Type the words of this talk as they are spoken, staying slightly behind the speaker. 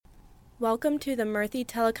Welcome to the Murthy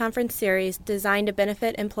teleconference series designed to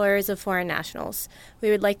benefit employers of foreign nationals.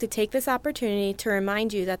 We would like to take this opportunity to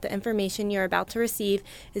remind you that the information you're about to receive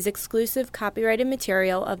is exclusive copyrighted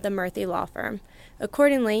material of the Murthy Law Firm.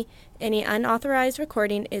 Accordingly, any unauthorized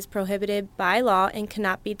recording is prohibited by law and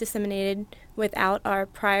cannot be disseminated without our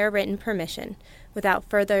prior written permission. Without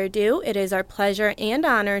further ado, it is our pleasure and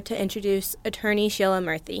honor to introduce Attorney Sheila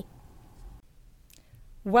Murthy.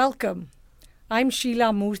 Welcome. I'm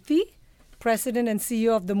Sheila Murthy, President and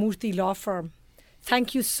CEO of the Murthy Law Firm.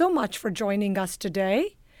 Thank you so much for joining us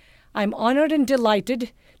today. I'm honored and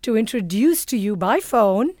delighted to introduce to you by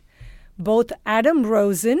phone both Adam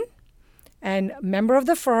Rosen, and member of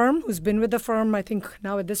the firm who's been with the firm, I think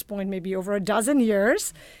now at this point, maybe over a dozen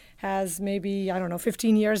years, has maybe,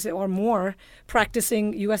 15 years or more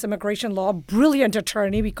practicing U.S. immigration law. Brilliant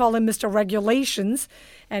attorney. We call him Mr. Regulations,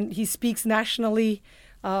 and he speaks nationally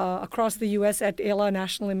across the U.S. at AILA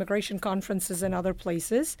National Immigration Conferences and other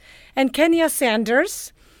places. And Kenya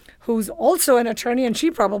Sanders, who's also an attorney, and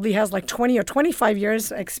she probably has like 20 or 25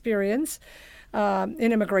 years experience in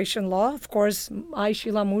immigration law. Of course,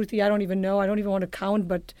 Sheila Murthy, I don't even know. I don't even want to count,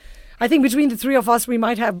 but I think between the three of us, we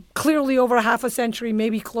might have clearly over half a century,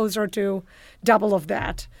 maybe closer to double of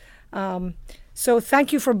that. So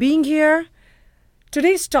thank you for being here.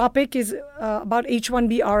 Today's topic is about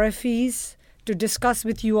H-1B RFEs, to discuss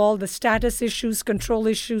with you all the status issues, control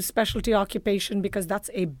issues, specialty occupation, because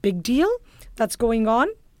that's a big deal that's going on.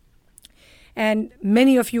 And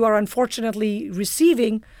many of you are unfortunately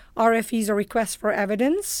receiving RFEs or requests for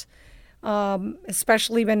evidence,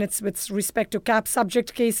 especially when it's with respect to CAP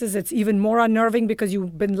subject cases. It's even more unnerving because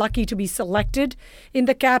you've been lucky to be selected in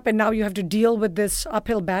the CAP, and now you have to deal with this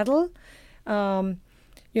uphill battle.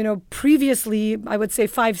 Previously, I would say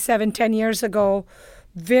 5, 7, 10 years ago,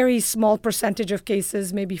 very small percentage of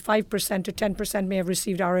cases, maybe 5% to 10% may have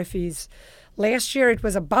received RFEs. Last year, it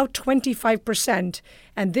was about 25%.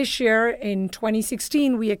 And this year, in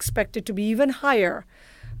 2016, we expect it to be even higher.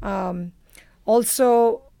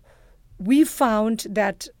 Also, we found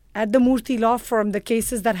that at the Murthy Law Firm, the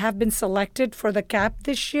cases that have been selected for the CAP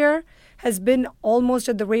this year has been almost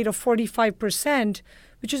at the rate of 45%,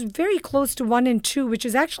 which is very close to 1 in 2, which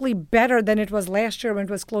is actually better than it was last year when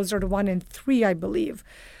it was closer to 1 in 3, I believe.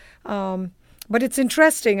 But it's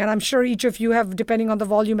interesting, and I'm sure each of you have, depending on the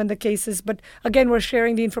volume and the cases. But again, we're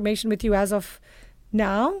sharing the information with you as of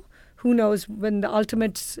now. Who knows when the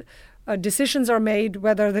ultimate decisions are made,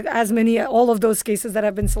 whether all of those cases that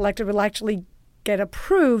have been selected will actually get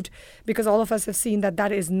approved, because all of us have seen that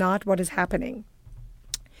that is not what is happening.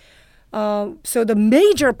 So the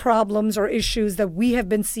major problems or issues that we have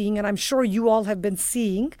been seeing, and I'm sure you all have been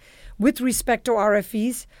seeing with respect to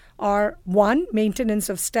RFEs, are 1, maintenance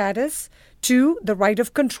of status, 2, the right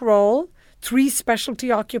of control, 3,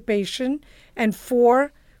 specialty occupation, and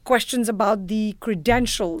 4, questions about the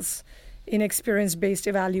credentials in experience-based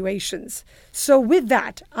evaluations. So with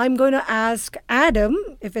that, I'm going to ask Adam,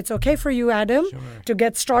 if it's okay for you, Adam, Sure. to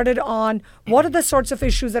get started on what are the sorts of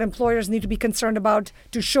issues that employers need to be concerned about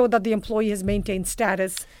to show that the employee has maintained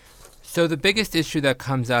status. So the biggest issue that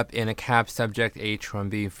comes up in a CAP subject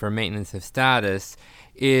H-1B for maintenance of status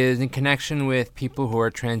is in connection with people who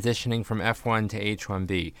are transitioning from F-1 to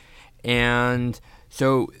H-1B. And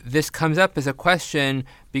so this comes up as a question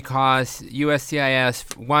because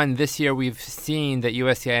USCIS, this year we've seen that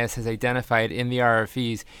USCIS has identified in the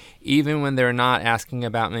RFEs, even when they're not asking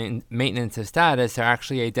about maintenance of status, they're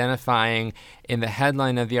actually identifying in the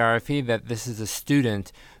headline of the RFE that this is a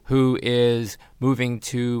student who is moving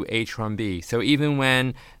to H-1B. So even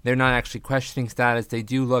when they're not actually questioning status, they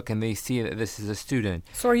do look and they see that this is a student.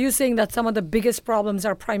 So are you saying that some of the biggest problems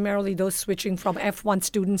are primarily those switching from F1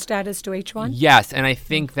 student status to H1? Yes, and I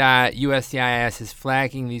think that USCIS is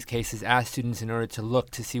flagging these cases as students in order to look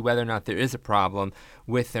to see whether or not there is a problem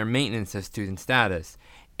with their maintenance of student status.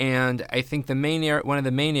 And I think one of the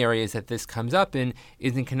main areas that this comes up in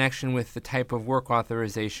is in connection with the type of work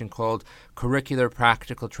authorization called Curricular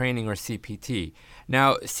Practical Training, or CPT.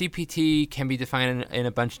 Now, CPT can be defined in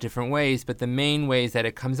a bunch of different ways, but the main ways that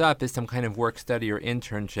it comes up is some kind of work study or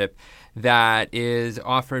internship that is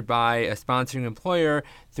offered by a sponsoring employer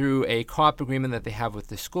through a co-op agreement that they have with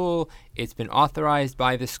the school. It's been authorized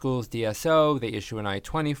by the school's DSO. They issue an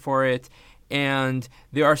I-20 for it. And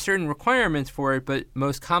there are certain requirements for it, but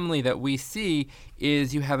most commonly that we see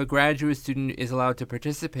is you have a graduate student is allowed to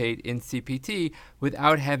participate in CPT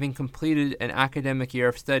without having completed an academic year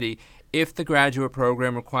of study if the graduate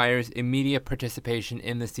program requires immediate participation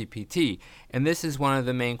in the CPT. And this is one of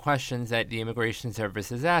the main questions that the Immigration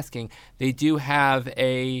Service is asking. They do have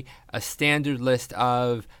a standard list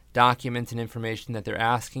of documents and information that they're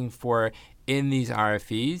asking for in these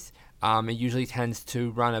RFEs. It usually tends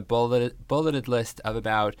to run a bulleted list of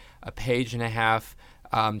about a page and a half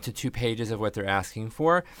to 2 pages of what they're asking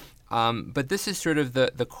for. But this is sort of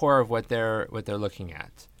the core of what they're looking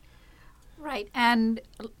at. Right. And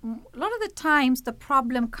a lot of the times the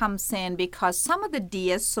problem comes in because some of the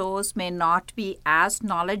DSOs may not be as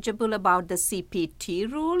knowledgeable about the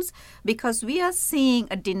CPT rules, because we are seeing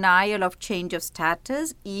a denial of change of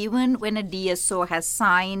status even when a DSO has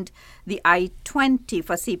signed the I-20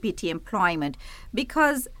 for CPT employment,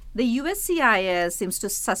 because the USCIS seems to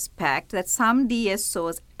suspect that some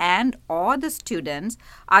DSOs and or the students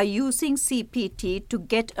are using CPT to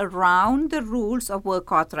get around the rules of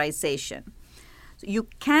work authorization. So you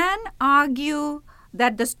can argue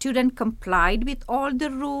that the student complied with all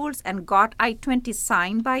the rules and got I-20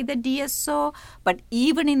 signed by the DSO, but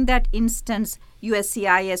even in that instance,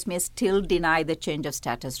 USCIS may still deny the change of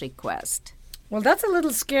status request. Well, that's a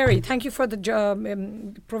little scary. Thank you for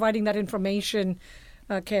providing that information,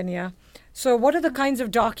 Kenya. So what are the kinds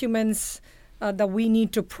of documents that we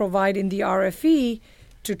need to provide in the RFE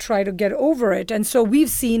to try to get over it? And so we've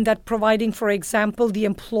seen that providing, for example, the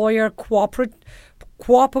employer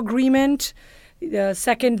co-op agreement,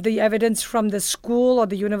 second, the evidence from the school or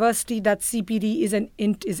the university that CPT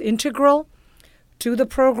is integral to the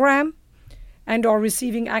program and or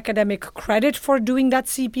receiving academic credit for doing that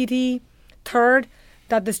CPT. Third,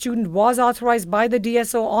 that the student was authorized by the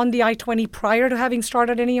DSO on the I-20 prior to having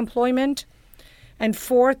started any employment. And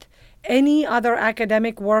fourth, any other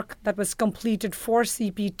academic work that was completed for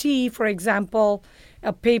CPT, for example,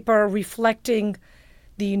 a paper reflecting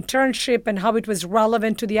the internship and how it was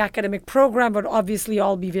relevant to the academic program, would obviously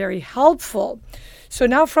all be very helpful. So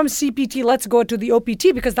now from CPT, let's go to the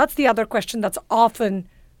OPT, because that's the other question that's often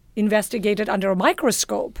investigated under a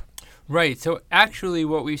microscope. Right. So actually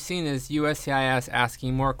what we've seen is USCIS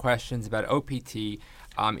asking more questions about OPT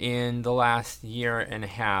in the last year and a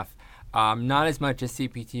half. Not as much as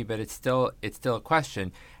CPT, but it's still a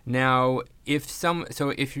question. Now,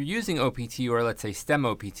 if you're using OPT, or let's say STEM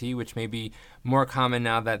OPT, which may be more common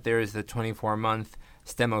now that there is the 24-month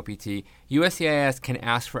STEM OPT, USCIS can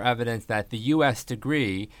ask for evidence that the U.S.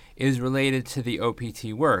 degree is related to the OPT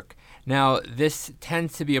work. Now, this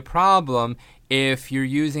tends to be a problem if you're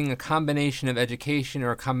using a combination of education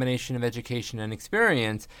or a combination of education and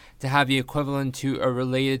experience to have the equivalent to a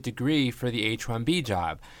related degree for the H-1B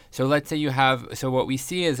job. So let's say what we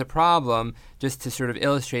see as a problem, just to sort of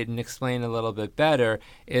illustrate and explain a little bit better,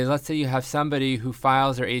 is let's say you have somebody who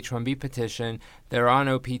files their H-1B petition, they're on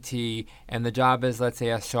OPT, and the job is, let's say,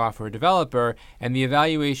 a software developer, and the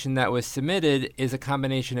evaluation that was submitted is a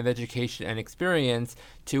combination of education and experience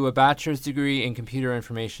to a bachelor's degree in computer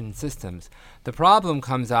information systems. The problem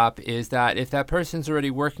comes up is that if that person's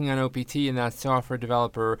already working on OPT in that software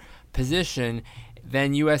developer position,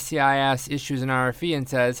 then USCIS issues an RFE and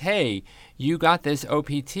says, hey, you got this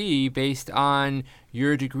OPT based on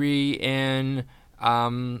your degree in,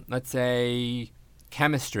 let's say,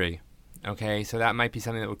 chemistry. Okay, so that might be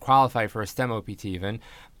something that would qualify for a STEM OPT even.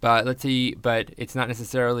 But it's not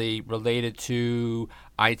necessarily related to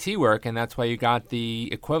IT work, and that's why you got the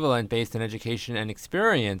equivalent based on education and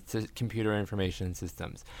experience to computer information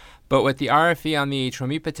systems. But what the RFE on the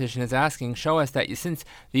H-1B petition is asking, show us that since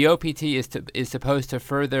the OPT is supposed to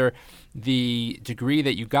further the degree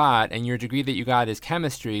that you got, and your degree that you got is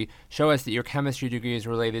chemistry, show us that your chemistry degree is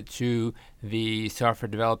related to the software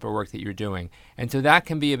developer work that you're doing. And so that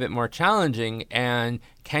can be a bit more challenging and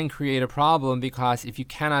can create a problem, because if you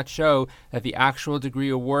cannot show that the actual degree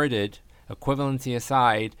awarded, equivalency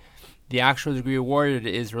aside, the actual degree awarded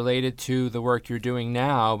is related to the work you're doing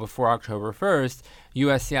now before October 1st,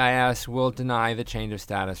 USCIS will deny the change of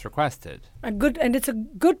status requested. And it's a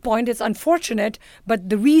good point. It's unfortunate, but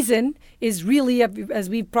the reason is really, as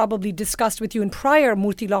we've probably discussed with you in prior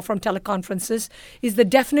Murthy Law Firm teleconferences, is the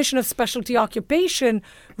definition of specialty occupation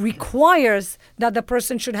requires that the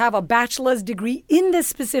person should have a bachelor's degree in the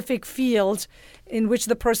specific field in which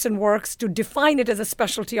the person works to define it as a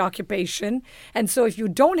specialty occupation. And so if you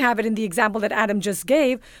don't have it in the example that Adam just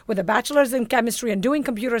gave, with a bachelor's in chemistry and doing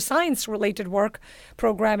computer science related work,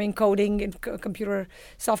 programming, coding, and computer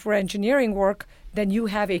software engineering work, then you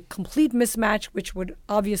have a complete mismatch, which would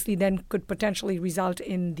obviously then could potentially result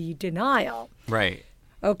in the denial. Right.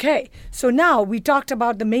 Okay, so now we talked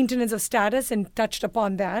about the maintenance of status and touched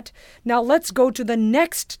upon that. Now let's go to the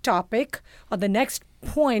next topic, or the next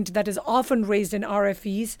point that is often raised in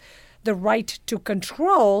RFEs, the right to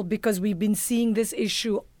control, because we've been seeing this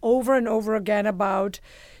issue over and over again about,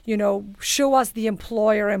 show us the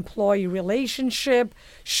employer-employee relationship,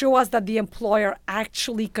 show us that the employer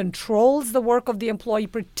actually controls the work of the employee,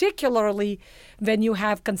 particularly when you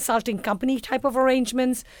have consulting company type of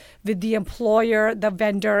arrangements with the employer, the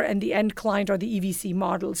vendor, and the end client or the EVC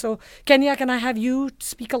model. So, Kenya, can I have you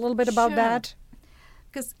speak a little bit about that?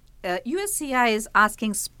 Because USCI is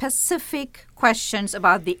asking specific questions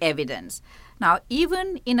about the evidence. Now,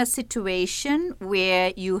 even in a situation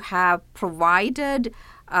where you have provided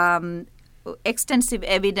extensive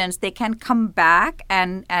evidence, they can come back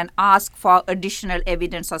and ask for additional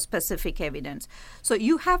evidence or specific evidence. So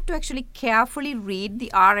you have to actually carefully read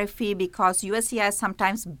the RFE because USCI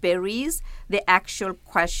sometimes buries the actual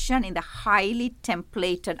question in the highly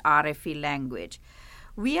templated RFE language.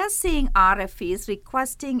 We are seeing RFEs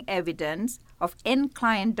requesting evidence of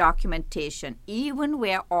end-client documentation, even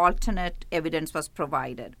where alternate evidence was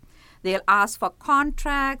provided. They'll ask for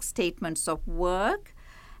contracts, statements of work,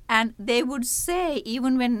 and they would say,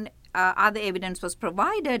 even when other evidence was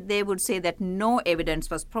provided, they would say that no evidence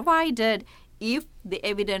was provided if the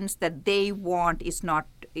evidence that they want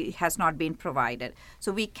has not been provided.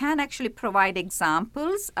 So we can actually provide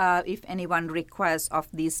examples if anyone requests of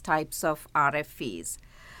these types of RFEs.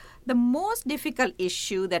 The most difficult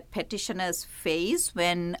issue that petitioners face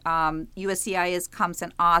when USCIS comes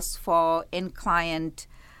and asks for end-client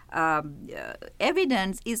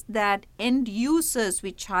evidence is that end users,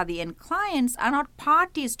 which are the end clients, are not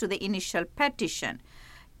parties to the initial petition,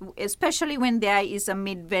 especially when there is a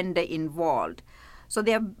mid-vendor involved. So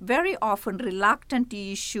they are very often reluctant to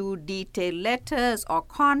issue detailed letters or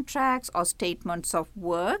contracts or statements of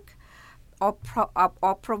work or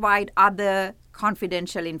provide other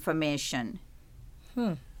confidential information.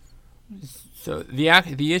 So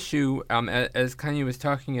the issue, as Kenya was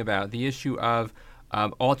talking about, the issue of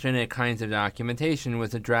alternate kinds of documentation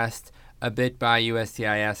was addressed a bit by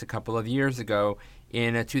USCIS a couple of years ago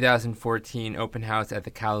in a 2014 open house at the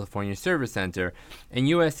California Service Center. And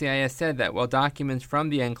USCIS said that while documents from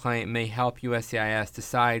the end client may help USCIS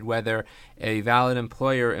decide whether a valid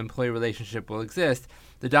employer-employee relationship will exist,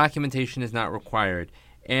 the documentation is not required.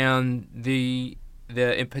 And the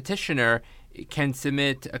petitioner can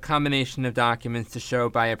submit a combination of documents to show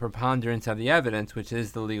by a preponderance of the evidence, which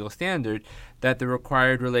is the legal standard, that the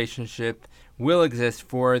required relationship will exist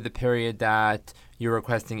for the period that you're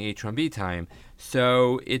requesting H-1B time.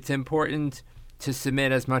 So it's important to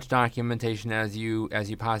submit as much documentation as you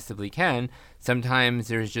possibly can. Sometimes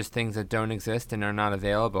there's just things that don't exist and are not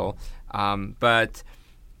available, but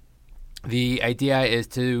the idea is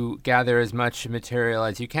to gather as much material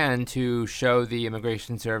as you can to show the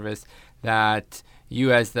Immigration Service that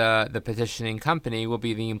you, as the petitioning company, will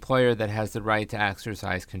be the employer that has the right to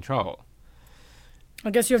exercise control. I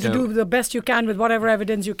guess you have to do the best you can with whatever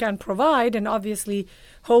evidence you can provide and obviously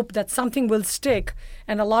hope that something will stick.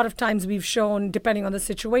 And a lot of times we've shown, depending on the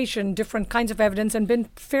situation, different kinds of evidence and been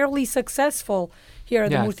fairly successful here at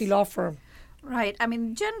the Murthy Law Firm. Right. I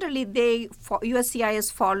mean, generally,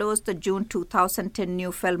 USCIS follows the June 2010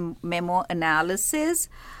 Neufeld memo analysis,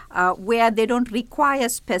 where they don't require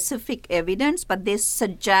specific evidence, but they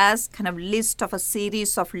suggest kind of list of a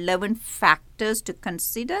series of 11 factors to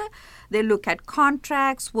consider. They look at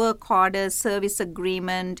contracts, work orders, service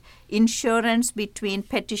agreement, insurance between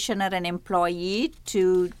petitioner and employee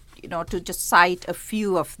to just cite a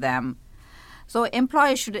few of them. So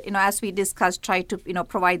employers should, as we discussed, try to,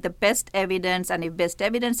 provide the best evidence. And if best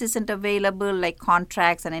evidence isn't available, like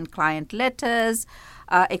contracts and end-client letters,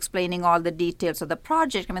 explaining all the details of the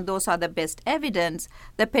project, those are the best evidence.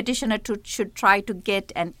 The petitioner should try to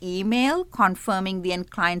get an email confirming the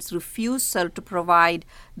end-client's refusal to provide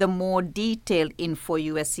the more detailed info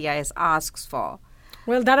USCIS asks for.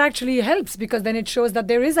 Well, that actually helps because then it shows that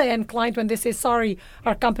there is an end client when they say, sorry,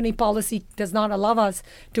 our company policy does not allow us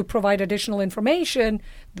to provide additional information.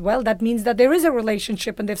 Well, that means that there is a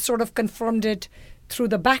relationship and they've sort of confirmed it through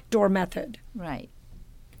the backdoor method. Right.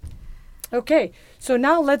 Okay, so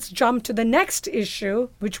now let's jump to the next issue,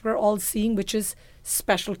 which we're all seeing, which is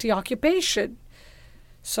specialty occupation.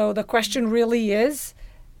 So the question really is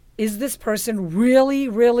this person really,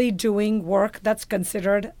 really doing work that's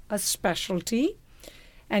considered a specialty?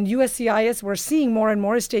 And USCIS, we're seeing more and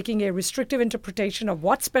more, is taking a restrictive interpretation of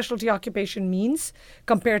what specialty occupation means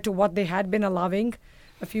compared to what they had been allowing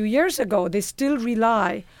a few years ago. They still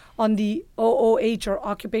rely on the OOH, or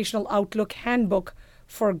Occupational Outlook Handbook,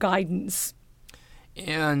 for guidance.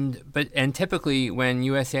 And typically when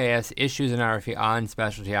USCIS issues an RFE on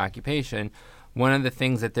specialty occupation, one of the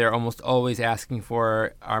things that they're almost always asking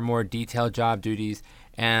for are more detailed job duties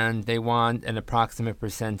and they want an approximate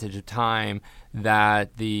percentage of time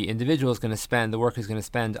that the individual is going to spend, the worker is going to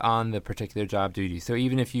spend on the particular job duty. So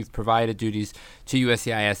even if you've provided duties to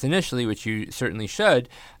USCIS initially, which you certainly should,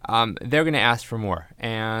 they're going to ask for more.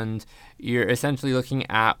 And you're essentially looking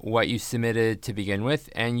at what you submitted to begin with,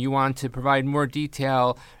 and you want to provide more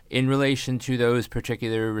detail in relation to those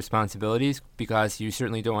particular responsibilities, because you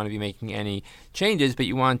certainly don't want to be making any changes, but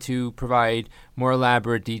you want to provide more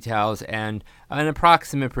elaborate details and an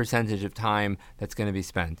approximate percentage of time that's going to be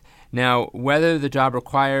spent. Now, whether the job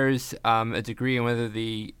requires a degree and whether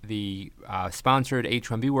the sponsored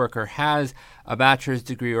H-1B worker has a bachelor's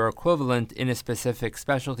degree or equivalent in a specific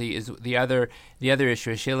specialty is the other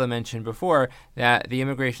issue, as Sheila mentioned before, that the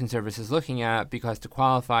Immigration Service is looking at, because to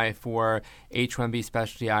qualify for H-1B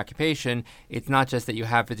specialty occupation, it's not just that you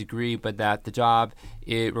have a degree, but that the job,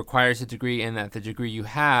 it requires a degree, and that the degree you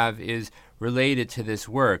have is related to this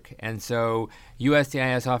work. And so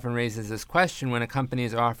USCIS often raises this question when a company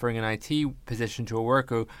is offering an IT position to a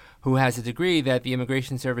worker who has a degree that the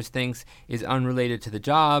Immigration Service thinks is unrelated to the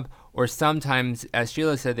job, or sometimes, as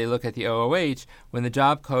Sheila said, they look at the OOH when the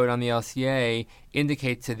job code on the LCA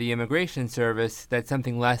indicates to the Immigration Service that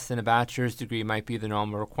something less than a bachelor's degree might be the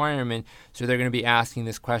normal requirement. So they're going to be asking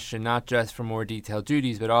this question not just for more detailed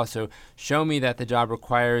duties, but also show me that the job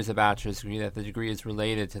requires a bachelor's degree, that the degree is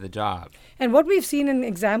related to the job. And what we've seen in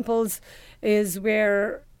examples is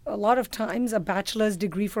where a lot of times a bachelor's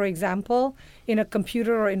degree, for example, in a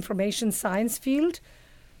computer or information science field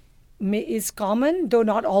is common, though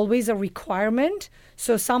not always a requirement.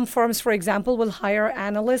 So some firms, for example, will hire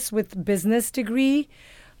analysts with business degree,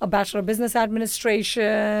 a Bachelor of Business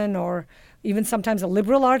Administration, or even sometimes a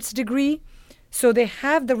liberal arts degree. So they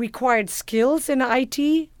have the required skills in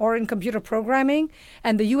IT or in computer programming,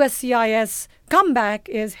 and the USCIS comeback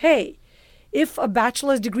is, hey, if a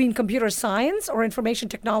bachelor's degree in computer science or information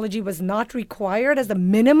technology was not required as the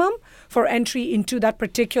minimum for entry into that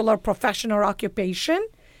particular profession or occupation,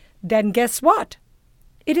 then guess what?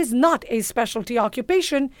 It is not a specialty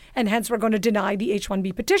occupation, and hence we're going to deny the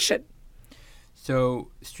H-1B petition. So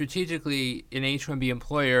strategically, an H-1B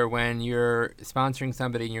employer, when you're sponsoring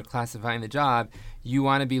somebody and you're classifying the job, you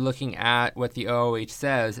want to be looking at what the OOH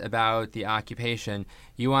says about the occupation.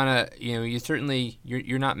 You want to,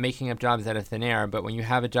 you're not making up jobs out of thin air, but when you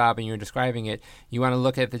have a job and you're describing it, you want to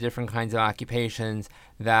look at the different kinds of occupations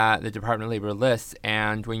that the Department of Labor lists.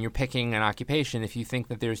 And when you're picking an occupation, if you think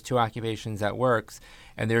that there's two occupations that works,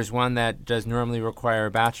 and there's one that does normally require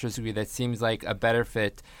a bachelor's degree that seems like a better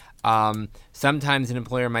fit, sometimes an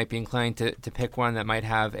employer might be inclined to pick one that might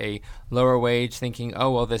have a lower wage, thinking,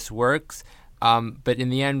 oh, well, this works. But in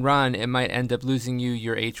the end run, it might end up losing you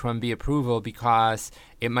your H-1B approval because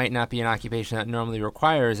it might not be an occupation that normally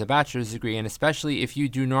requires a bachelor's degree. And especially if you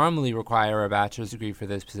do normally require a bachelor's degree for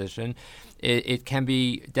this position, it can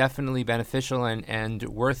be definitely beneficial and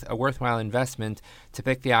worth a worthwhile investment to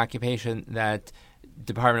pick the occupation that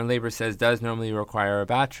Department of Labor says does normally require a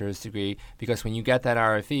bachelor's degree, because when you get that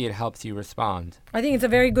RFE, it helps you respond. I think it's a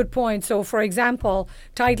very good point. So, for example,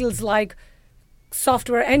 titles like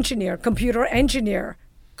software engineer, computer engineer,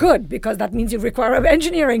 good, because that means you require an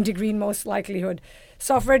engineering degree in most likelihood.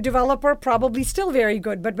 Software developer, probably still very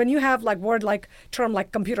good. But when you have term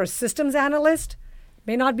like computer systems analyst,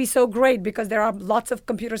 may not be so great, because there are lots of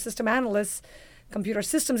computer systems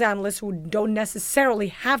analysts who don't necessarily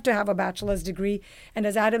have to have a bachelor's degree. And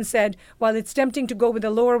as Adam said, while it's tempting to go with a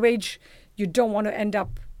lower wage, you don't want to end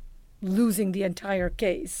up losing the entire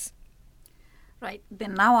case. Right.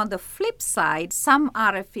 Then now on the flip side, some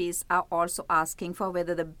RFEs are also asking for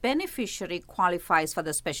whether the beneficiary qualifies for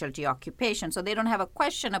the specialty occupation. So they don't have a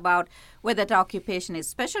question about whether the occupation is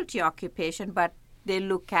specialty occupation, but they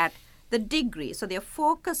look at the degree. So they're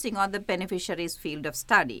focusing on the beneficiary's field of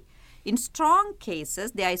study. In strong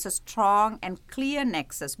cases, there is a strong and clear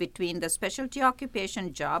nexus between the specialty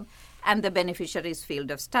occupation job and the beneficiary's field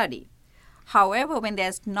of study. However, when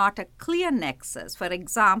there's not a clear nexus, for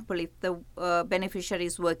example, if the beneficiary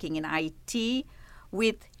is working in IT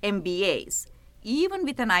with MBAs, even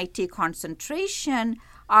with an IT concentration,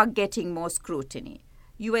 are getting more scrutiny.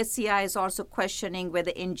 USCI is also questioning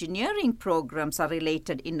whether engineering programs are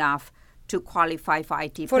related enough to qualify for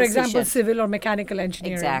IT positions. For example, civil or mechanical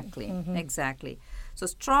engineering. Exactly. So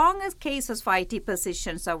strongest cases for IT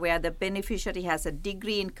positions are where the beneficiary has a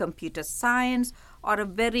degree in computer science or a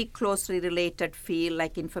very closely related field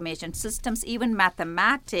like information systems. Even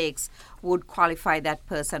mathematics would qualify that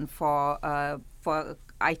person for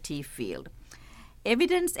IT field.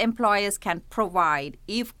 Evidence employers can provide,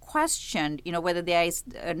 if questioned, whether there is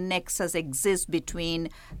a nexus exists between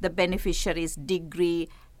the beneficiary's degree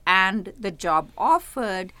and the job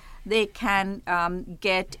offered, they can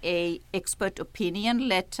get a expert opinion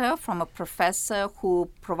letter from a professor who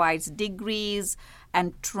provides degrees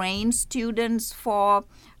and trains students for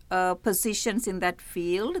positions in that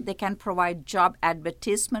field. They can provide job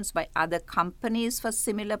advertisements by other companies for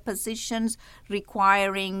similar positions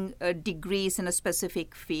requiring degrees in a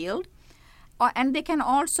specific field. And they can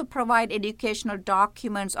also provide educational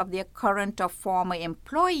documents of their current or former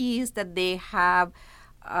employees that they have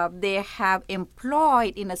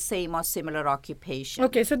employed in a same or similar occupation.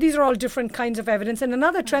 Okay, so these are all different kinds of evidence. And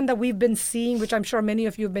another trend that we've been seeing, which I'm sure many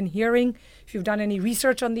of you have been hearing, if you've done any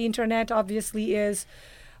research on the internet, obviously is,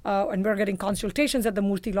 and we're getting consultations at the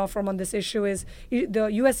Murthy Law Firm on this issue, is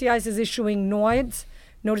the USCIS is issuing NOIDs,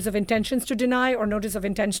 Notice of Intentions to Deny, or Notice of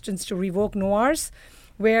Intentions to Revoke NOIRs,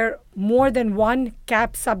 where more than one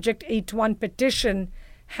CAP Subject 8.1 petition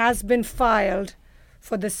has been filed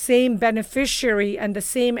for the same beneficiary and the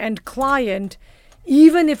same end client,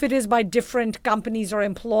 even if it is by different companies or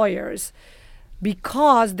employers,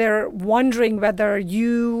 because they're wondering whether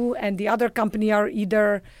you and the other company are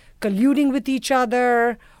either colluding with each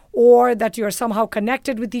other or that you're somehow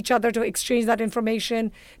connected with each other to exchange that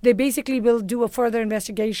information. They basically will do a further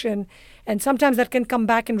investigation, and sometimes that can come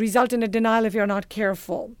back and result in a denial if you're not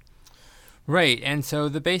careful. Right, and so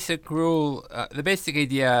the basic rule, the basic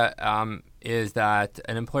idea is that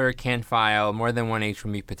an employer can file more than one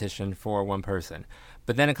H-1B petition for one person.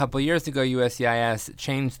 But then a couple of years ago, USCIS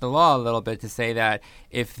changed the law a little bit to say that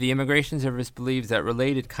if the Immigration Service believes that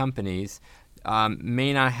related companies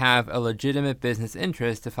may not have a legitimate business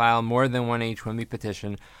interest to file more than one H-1B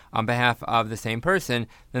petition on behalf of the same person,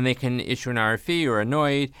 then they can issue an RFE or a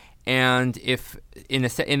NOID. And if in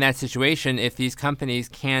that situation, if these companies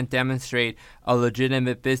can't demonstrate a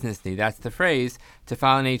legitimate business need, that's the phrase, to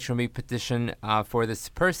file an H-1B petition for this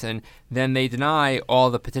person, then they deny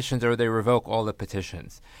all the petitions or they revoke all the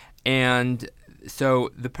petitions. And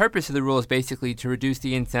so the purpose of the rule is basically to reduce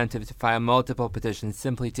the incentive to file multiple petitions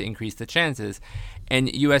simply to increase the chances. And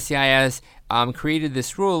USCIS created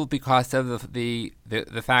this rule because of the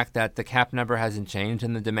fact that the cap number hasn't changed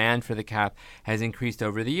and the demand for the cap has increased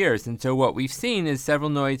over the years. And so what we've seen is several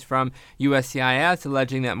NOIDs from USCIS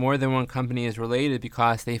alleging that more than one company is related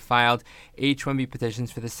because they filed H-1B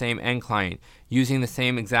petitions for the same end client using the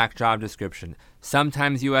same exact job description.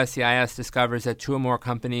 Sometimes USCIS discovers that two or more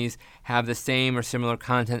companies have the same or similar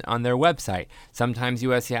content on their website. Sometimes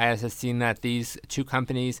USCIS has seen that these two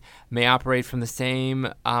companies may operate from the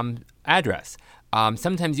same address.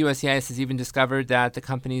 Sometimes USCIS has even discovered that the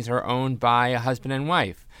companies are owned by a husband and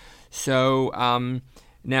wife. So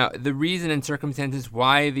now the reason and circumstances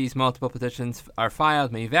why these multiple petitions are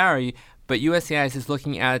filed may vary, but USCIS is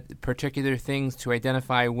looking at particular things to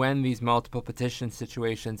identify when these multiple petition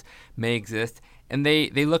situations may exist, and they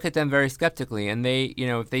look at them very skeptically. And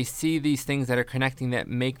if they see these things that are connecting that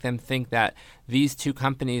make them think that these two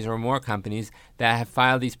companies or more companies that have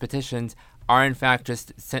filed these petitions are in fact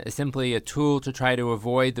just simply a tool to try to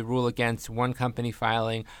avoid the rule against one company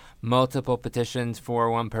filing multiple petitions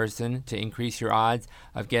for one person to increase your odds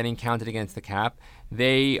of getting counted against the cap,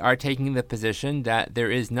 they are taking the position that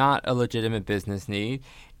there is not a legitimate business need.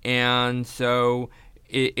 And so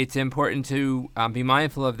it's important to be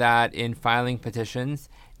mindful of that in filing petitions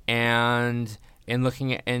and in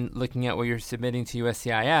looking at what you're submitting to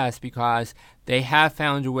USCIS, because they have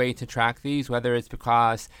found a way to track these, whether it's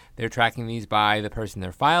because they're tracking these by the person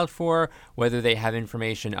they're filed for, whether they have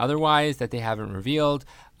information otherwise that they haven't revealed.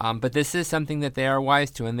 But this is something that they are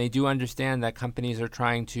wise to, and they do understand that companies are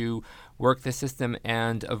trying to work the system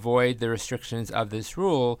and avoid the restrictions of this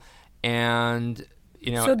rule. And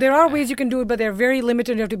so there are ways you can do it, but they're very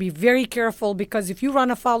limited. You have to be very careful, because if you run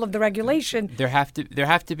afoul of the regulation, there have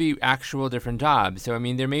to be actual different jobs. So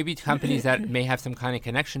there may be companies that may have some kind of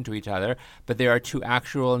connection to each other, but there are two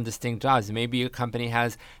actual and distinct jobs. Maybe a company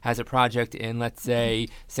has a project in, let's say,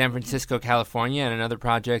 San Francisco, California, and another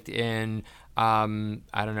project in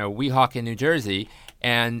Weehawken in New Jersey,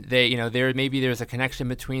 and there's a connection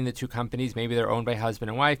between the two companies. Maybe they're owned by husband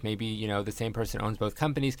and wife. Maybe the same person owns both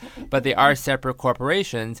companies, but they are separate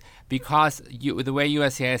corporations because the way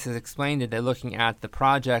USCIS has explained it, they're looking at the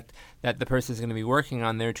project that the person is going to be working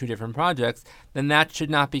on. There are two different projects. Then that should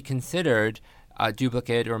not be considered a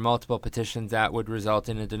duplicate or multiple petitions that would result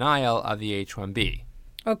in a denial of the H-1B.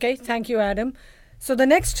 Okay, thank you, Adam. So the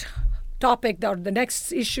next topic, or the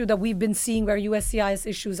next issue that we've been seeing where USCIS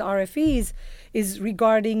issues RFEs is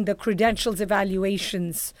regarding the credentials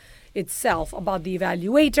evaluations itself about the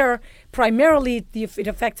evaluator. Primarily, it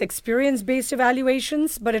affects experience-based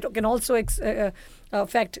evaluations, but it can also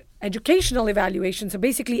affect educational evaluations, so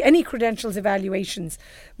basically any credentials evaluations.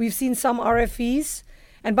 We've seen some RFEs,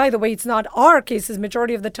 and by the way, it's not our cases.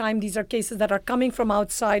 Majority of the time, these are cases that are coming from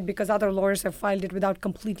outside because other lawyers have filed it without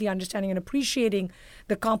completely understanding and appreciating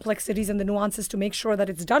the complexities and the nuances to make sure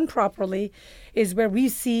that it's done properly, is where we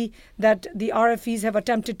see that the RFEs have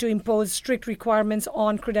attempted to impose strict requirements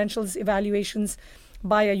on credentials evaluations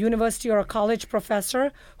by a university or a college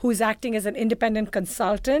professor who is acting as an independent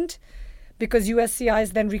consultant, because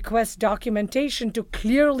USCIS then requests documentation to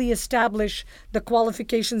clearly establish the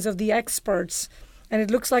qualifications of the experts. And it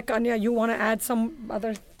looks like, Anya, you want to add some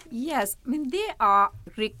other? Yes, I mean, they are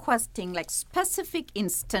requesting like specific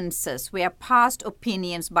instances where past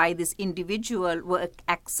opinions by this individual were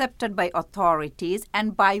accepted by authorities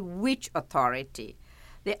and by which authority.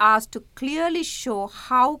 They asked to clearly show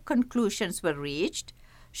how conclusions were reached,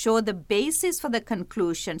 show the basis for the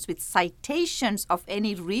conclusions with citations of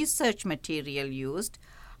any research material used,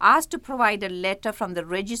 asked to provide a letter from the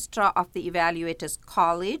registrar of the evaluator's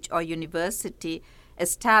college or university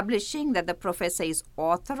establishing that the professor is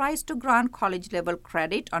authorized to grant college-level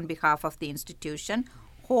credit on behalf of the institution,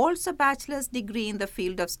 holds a bachelor's degree in the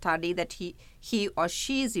field of study that he or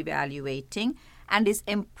she is evaluating, and is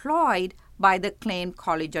employed by the claimed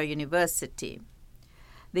college or university.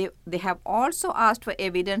 They have also asked for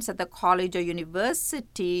evidence that the college or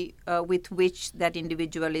university with which that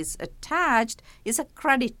individual is attached is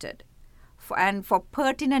accredited, and for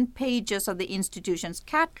pertinent pages of the institution's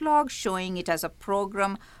catalog showing it as a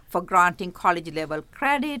program for granting college-level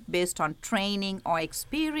credit based on training or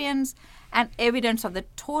experience, and evidence of the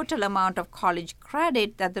total amount of college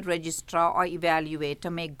credit that the registrar or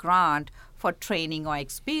evaluator may grant for training or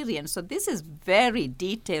experience. So this is very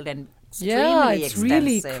detailed and extremely extensive.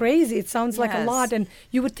 Really crazy. It sounds like a lot. And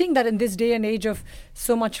you would think that in this day and age of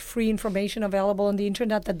so much free information available on the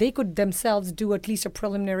internet, that they could themselves do at least a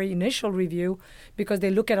preliminary initial review, because they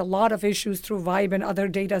look at a lot of issues through Vibe and other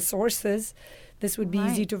data sources. This would be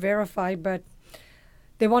easy to verify, but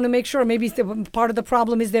they want to make sure. Maybe part of the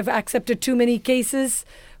problem is they've accepted too many cases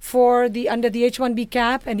for under the H-1B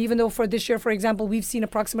cap. And even though for this year, for example, we've seen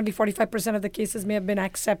approximately 45% of the cases may have been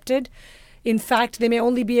accepted, in fact, they may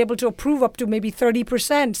only be able to approve up to maybe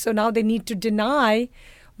 30%. So now they need to deny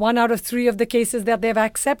 1 out of 3 of the cases that they've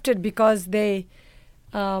accepted because they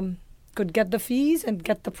could get the fees and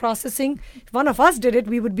get the processing. If one of us did it,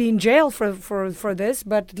 we would be in jail for this.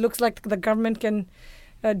 But it looks like the government can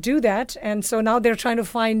do that. And so now they're trying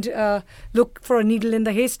to look for a needle in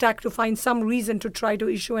the haystack to find some reason to try to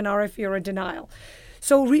issue an RFE or a denial.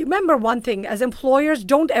 So remember one thing, as employers,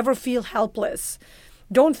 don't ever feel helpless.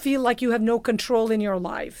 Don't feel like you have no control in your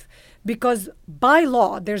life, because by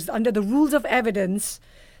law, there's under the rules of evidence,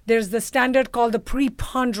 there's the standard called the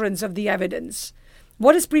preponderance of the evidence.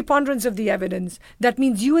 What is preponderance of the evidence? That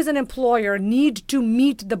means you as an employer need to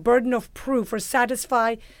meet the burden of proof or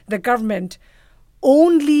satisfy the government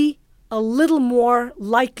only a little more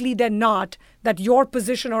likely than not that your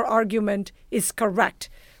position or argument is correct.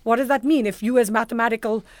 What does that mean? If you as math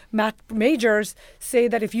majors say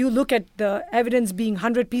that if you look at the evidence being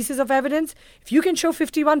 100 pieces of evidence, if you can show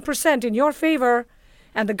 51% in your favor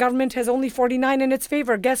and the government has only 49 in its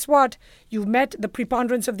favor, guess what? You've met the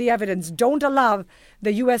preponderance of the evidence. Don't allow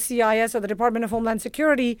the USCIS or the Department of Homeland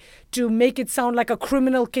Security to make it sound like a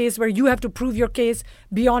criminal case where you have to prove your case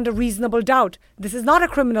beyond a reasonable doubt. This is not a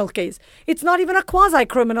criminal case. It's not even a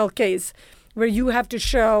quasi-criminal case where you have to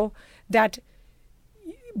show that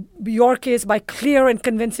your case by clear and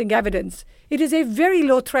convincing evidence. It is a very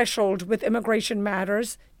low threshold with immigration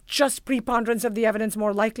matters, just preponderance of the evidence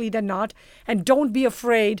more likely than not. And don't be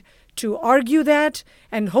afraid to argue that.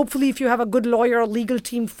 And hopefully if you have a good lawyer or legal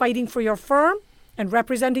team fighting for your firm and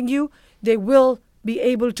representing you, they will be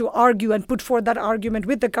able to argue and put forth that argument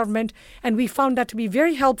with the government. And we found that to be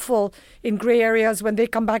very helpful in gray areas when they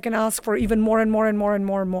come back and ask for even more and more and more and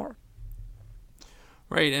more and more.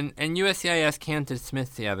 Right, and USCIS can't dismiss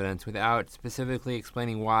the evidence without specifically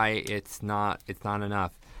explaining why it's not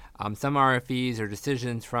enough. Some RFEs or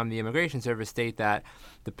decisions from the Immigration Service state that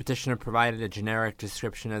the petitioner provided a generic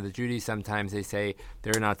description of the duties. Sometimes they say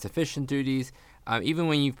there are not sufficient duties. Even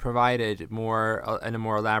when you've provided a more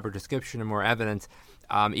elaborate description and more evidence,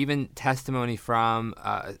 even testimony from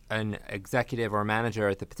an executive or manager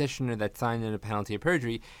at the petitioner that signed under penalty of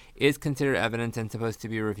perjury is considered evidence and supposed to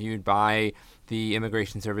be reviewed by the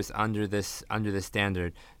Immigration Service under this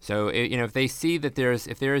standard. So if they see that there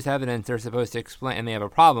is evidence, they're supposed to explain, and they have a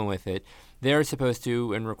problem with it, they're supposed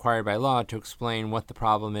to, and required by law, to explain what the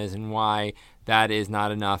problem is and why that is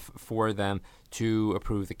not enough for them to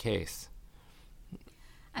approve the case.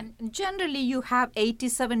 And generally, you have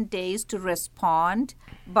 87 days to respond,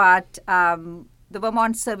 but the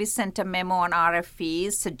Vermont Service Center memo on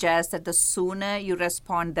RFEs suggests that the sooner you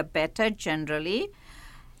respond, the better, generally.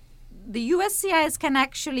 The USCIS can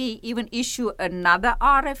actually even issue another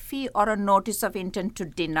RFE or a notice of intent to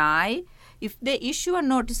deny. If they issue a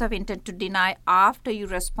notice of intent to deny after you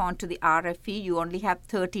respond to the RFE, you only have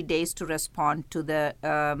 30 days to respond to the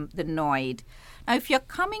NOID. Now, if you're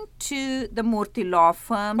coming to the Murthy Law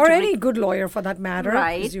Firm... Or any good lawyer, for that matter,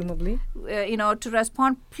 right, presumably. To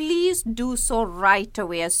respond, please do so right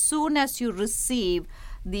away, as soon as you receive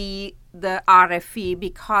the RFE,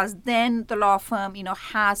 because then the law firm,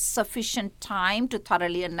 has sufficient time to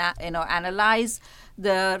thoroughly, analyze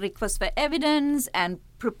the request for evidence and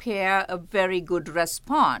prepare a very good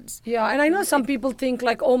response. Yeah, and I know some people think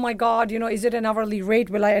like, oh my God, is it an hourly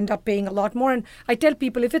rate? Will I end up paying a lot more? And I tell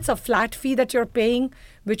people, if it's a flat fee that you're paying,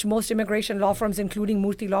 which most immigration law firms, including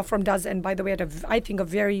Murthy Law Firm, does, and by the way, I think a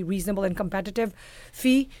very reasonable and competitive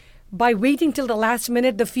fee, by waiting till the last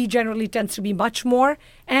minute, the fee generally tends to be much more.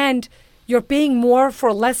 And you're paying more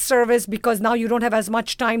for less service because now you don't have as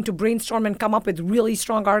much time to brainstorm and come up with really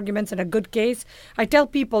strong arguments in a good case. I tell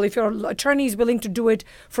people, if your attorney is willing to do it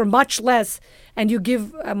for much less and you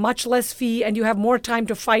give a much less fee and you have more time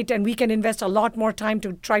to fight and we can invest a lot more time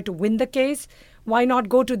to try to win the case, why not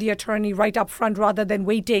go to the attorney right up front rather than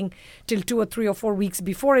waiting till 2 or 3 or 4 weeks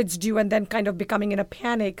before it's due and then kind of becoming in a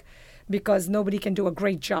panic because nobody can do a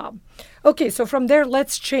great job. Okay, so from there,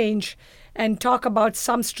 let's change and talk about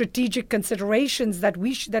some strategic considerations that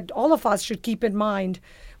that all of us should keep in mind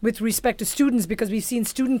with respect to students, because we've seen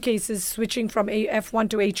student cases switching from F1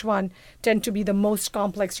 to H1 tend to be the most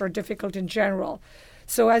complex or difficult in general.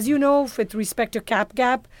 So as you know, with respect to cap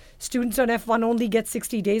gap, students on F1 only get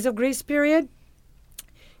 60 days of grace period.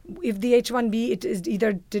 If the H1B, it is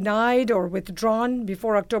either denied or withdrawn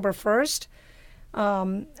before October 1st,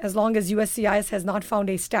 as long as USCIS has not found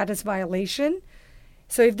a status violation.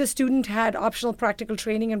 So if the student had optional practical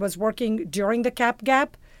training and was working during the cap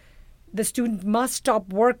gap, the student must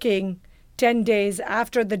stop working 10 days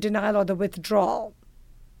after the denial or the withdrawal.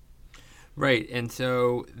 Right, and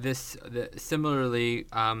so similarly,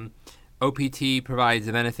 OPT provides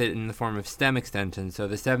a benefit in the form of STEM extension. So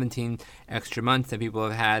the 17 extra months that people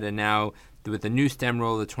have had, and now with the new STEM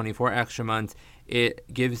rule, the 24 extra months,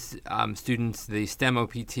 it gives students the STEM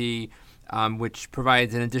OPT, which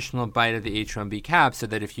provides an additional bite of the H-1B cap, so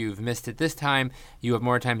that if you've missed it this time, you have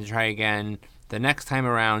more time to try again the next time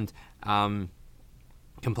around,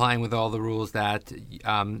 complying with all the rules that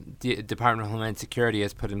the Department of Homeland Security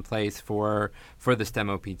has put in place for the STEM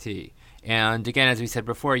OPT. And again, as we said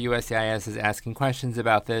before, USCIS is asking questions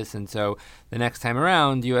about this, and so the next time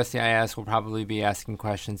around, USCIS will probably be asking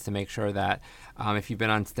questions to make sure that if you've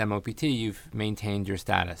been on STEM OPT, you've maintained your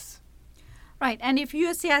status. Right, and if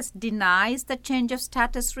USCIS denies the change of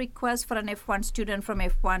status request for an F1 student from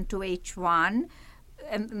F1 to H1,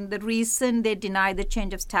 and the reason they deny the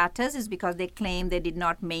change of status is because they claim they did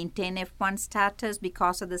not maintain F1 status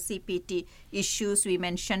because of the CPT issues we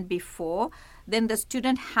mentioned before, then the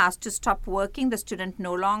student has to stop working. The student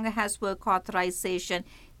no longer has work authorization,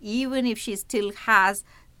 even if she still has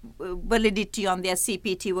validity on their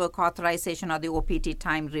CPT work authorization or the OPT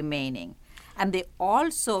time remaining. And they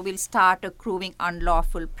also will start accruing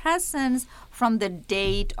unlawful presence from the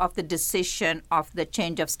date of the decision of the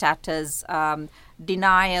change of status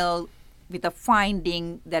denial, with a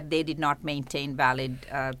finding that they did not maintain valid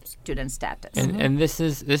student status. And this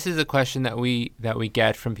is a question that we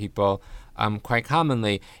get from people quite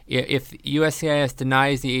commonly. If USCIS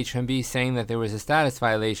denies the H-1B saying that there was a status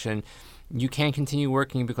violation, you can't continue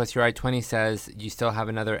working because your I-20 says you still have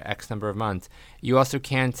another X number of months. You also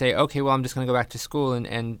can't say, okay, well, I'm just going to go back to school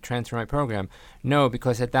and transfer my program. No,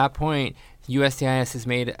 because at that point, USCIS has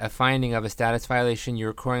made a finding of a status violation.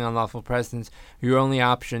 You're accruing unlawful presence. Your only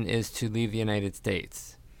option is to leave the United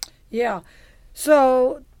States. Yeah.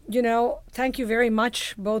 So, thank you very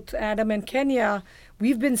much, both Adam and Kenya.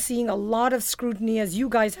 We've been seeing a lot of scrutiny, as you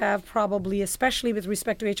guys have probably, especially with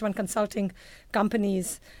respect to H1 consulting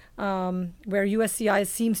companies, where USCIS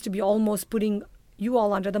seems to be almost putting you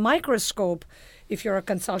all under the microscope if you're a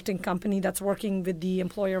consulting company that's working with the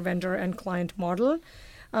employer, vendor, and client model.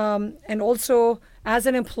 And also, as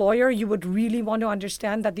an employer, you would really want to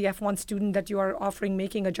understand that the F1 student that you are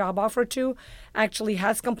making a job offer to actually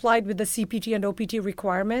has complied with the CPT and OPT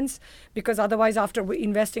requirements, because otherwise, after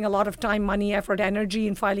investing a lot of time, money, effort, energy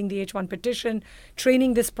in filing the H1 petition,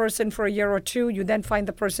 training this person for a year or two, you then find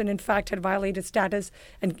the person, in fact, had violated status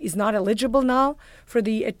and is not eligible now for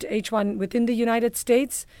the H1 within the United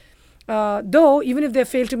States. Though, even if they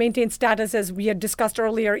fail to maintain status, as we had discussed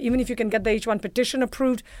earlier, even if you can get the H1 petition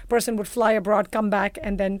approved, person would fly abroad, come back,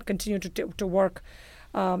 and then continue to work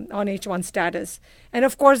on H1 status. And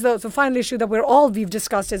of course, the final issue that we've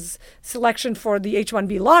discussed is selection for the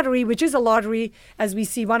H1B lottery, which is a lottery, as we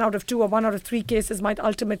see 1 out of 2 or 1 out of 3 cases might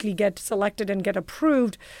ultimately get selected and get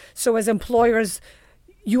approved. So as employers,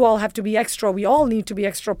 we all need to be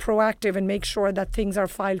extra proactive and make sure that things are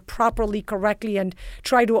filed properly, correctly, and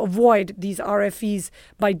try to avoid these RFEs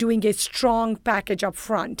by doing a strong package up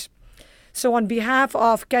front. So on behalf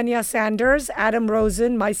of Kenya Sanders, Adam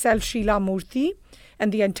Rosen, myself, Sheila Murthy,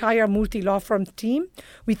 and the entire Murthy Law Firm team,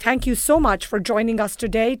 we thank you so much for joining us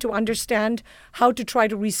today to understand how to try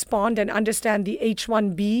to respond and understand the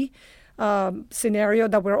H1B scenario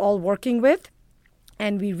that we're all working with.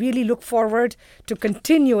 And we really look forward to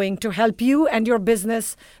continuing to help you and your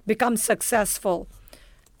business become successful.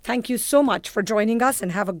 Thank you so much for joining us,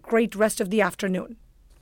 and have a great rest of the afternoon.